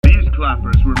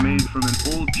clappers were made from an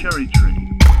old cherry tree.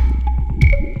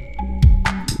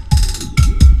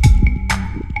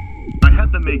 I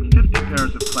had them make 50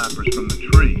 pairs of clappers from the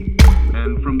tree,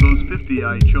 and from those 50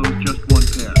 I chose just one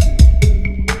pair.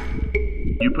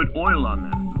 You put oil on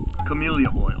them,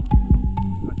 camellia oil.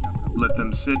 Let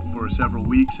them sit for several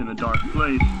weeks in a dark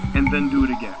place, and then do it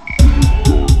again.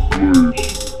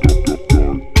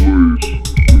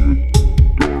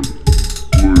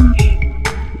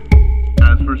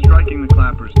 As for striking the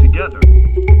clappers together,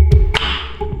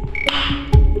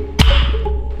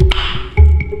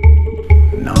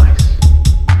 Nice.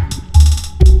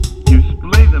 you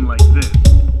splay them like this.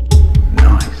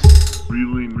 Nice.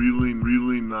 Really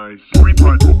nice. 3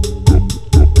 parts to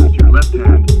your left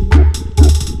hand,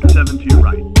 7 to your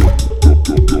right.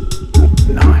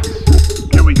 Nice.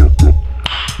 Here we go.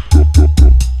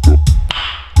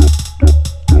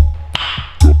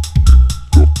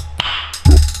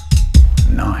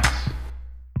 Nice.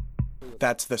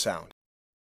 That's the sound.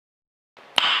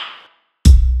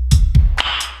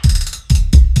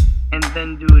 And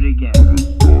then do it again.